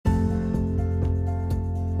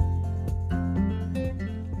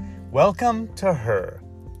Welcome to Her,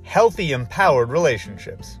 Healthy Empowered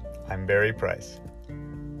Relationships. I'm Barry Price.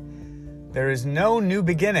 There is no new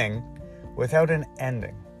beginning without an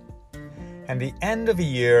ending. And the end of a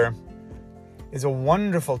year is a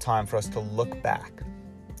wonderful time for us to look back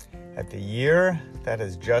at the year that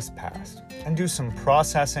has just passed and do some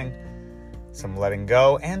processing, some letting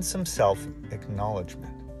go, and some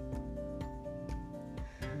self-acknowledgement.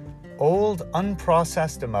 Old,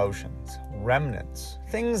 unprocessed emotions, remnants,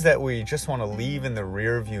 things that we just want to leave in the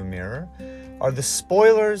rearview mirror are the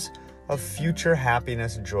spoilers of future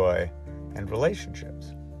happiness, joy, and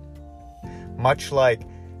relationships. Much like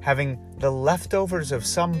having the leftovers of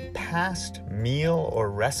some past meal or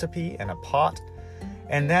recipe in a pot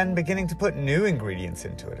and then beginning to put new ingredients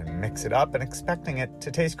into it and mix it up and expecting it to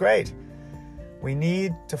taste great. We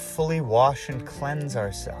need to fully wash and cleanse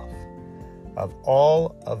ourselves of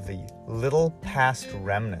all of the little past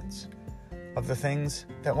remnants of the things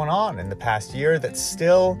that went on in the past year that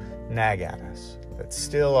still nag at us, that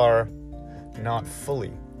still are not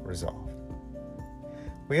fully resolved.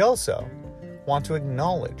 We also want to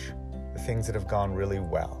acknowledge the things that have gone really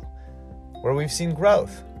well, where we've seen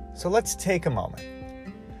growth. So let's take a moment.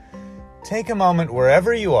 Take a moment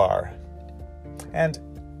wherever you are, and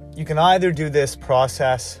you can either do this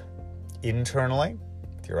process internally,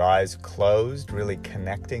 with your eyes closed, really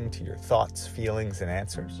connecting to your thoughts, feelings, and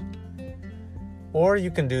answers. Or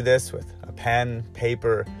you can do this with a pen,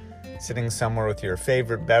 paper, sitting somewhere with your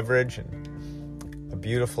favorite beverage and a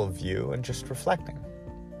beautiful view and just reflecting.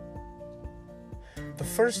 The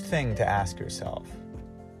first thing to ask yourself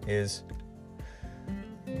is,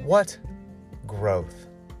 what growth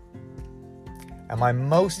am I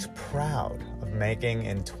most proud of making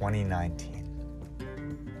in 2019?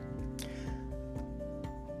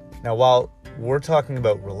 Now, while we're talking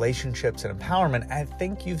about relationships and empowerment, I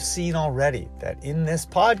think you've seen already that in this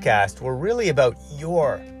podcast, we're really about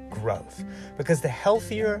your growth. Because the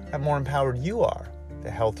healthier and more empowered you are,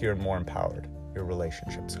 the healthier and more empowered your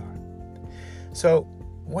relationships are. So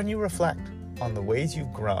when you reflect on the ways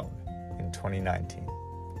you've grown in 2019,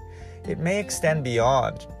 it may extend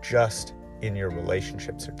beyond just in your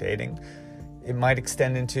relationships or dating. It might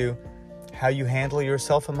extend into how you handle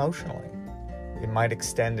yourself emotionally. It might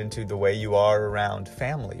extend into the way you are around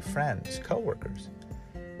family, friends, coworkers,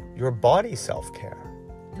 your body self-care,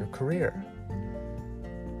 your career.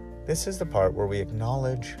 This is the part where we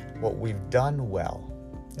acknowledge what we've done well,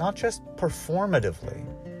 not just performatively,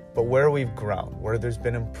 but where we've grown, where there's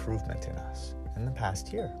been improvement in us in the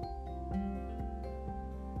past year.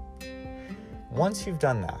 Once you've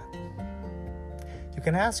done that, you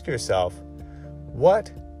can ask yourself,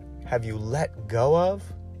 what have you let go of,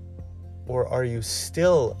 or are you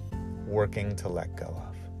still working to let go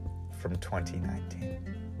of from 2019?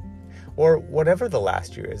 Or whatever the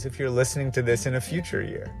last year is, if you're listening to this in a future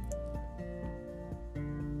year.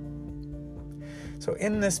 So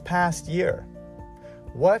in this past year,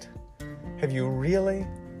 what have you really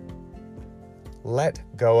let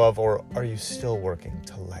go of, or are you still working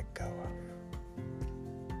to let go of?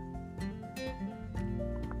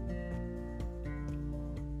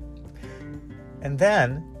 And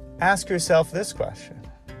then ask yourself this question.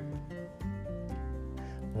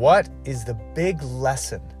 What is the big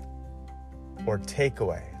lesson or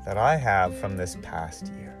takeaway that I have from this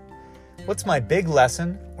past year? What's my big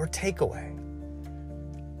lesson or takeaway?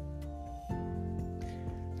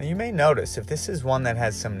 Now you may notice if this is one that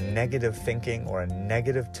has some negative thinking or a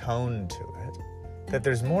negative tone to it, that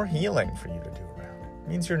there's more healing for you to do around it. It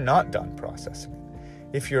means you're not done processing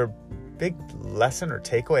it. If your big lesson or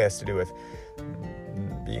takeaway has to do with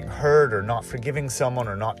being hurt or not forgiving someone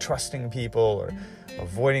or not trusting people or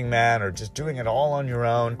avoiding man or just doing it all on your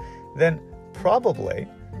own, then probably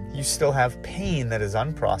you still have pain that is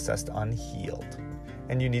unprocessed, unhealed,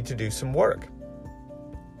 and you need to do some work.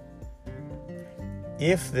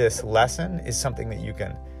 If this lesson is something that you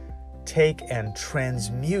can take and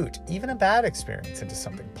transmute even a bad experience into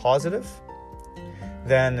something positive,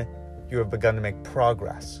 then you have begun to make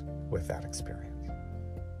progress with that experience.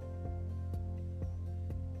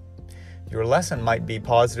 Your lesson might be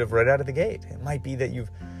positive right out of the gate. It might be that you've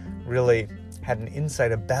really had an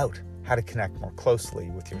insight about how to connect more closely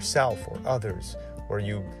with yourself or others, or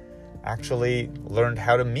you actually learned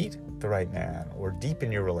how to meet the right man or deepen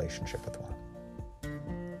your relationship with one.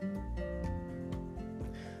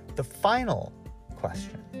 The final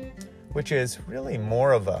question, which is really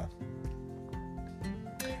more of an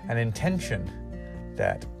intention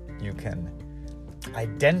that you can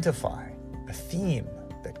identify, a theme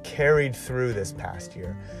that carried through this past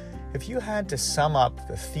year. If you had to sum up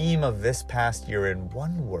the theme of this past year in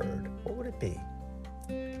one word, what would it be?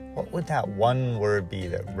 What would that one word be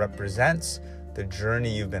that represents the journey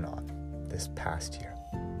you've been on this past year?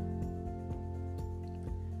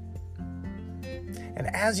 And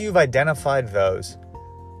as you've identified those,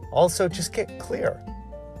 also just get clear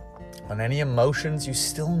on any emotions you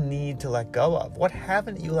still need to let go of. What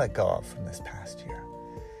haven't you let go of from this past year?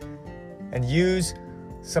 And use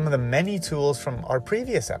some of the many tools from our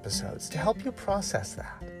previous episodes to help you process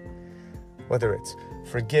that. Whether it's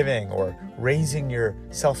forgiving or raising your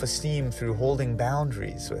self-esteem through holding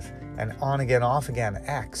boundaries with an on-again, off-again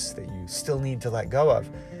ex that you still need to let go of.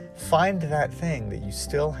 Find that thing that you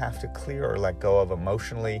still have to clear or let go of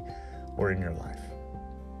emotionally or in your life.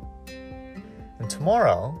 And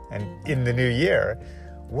tomorrow, and in the new year,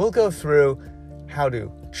 we'll go through how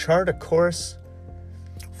to chart a course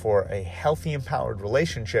for a healthy, empowered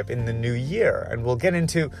relationship in the new year. And we'll get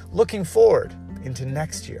into looking forward into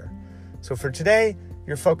next year. So for today,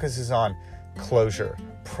 your focus is on closure,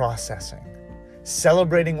 processing,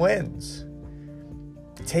 celebrating wins,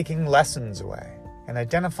 taking lessons away, and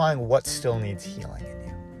identifying what still needs healing in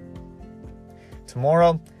you.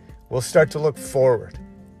 Tomorrow, we'll start to look forward,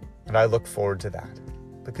 and I look forward to that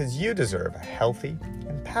because you deserve a healthy,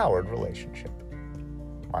 empowered relationship.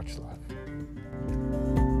 Much love.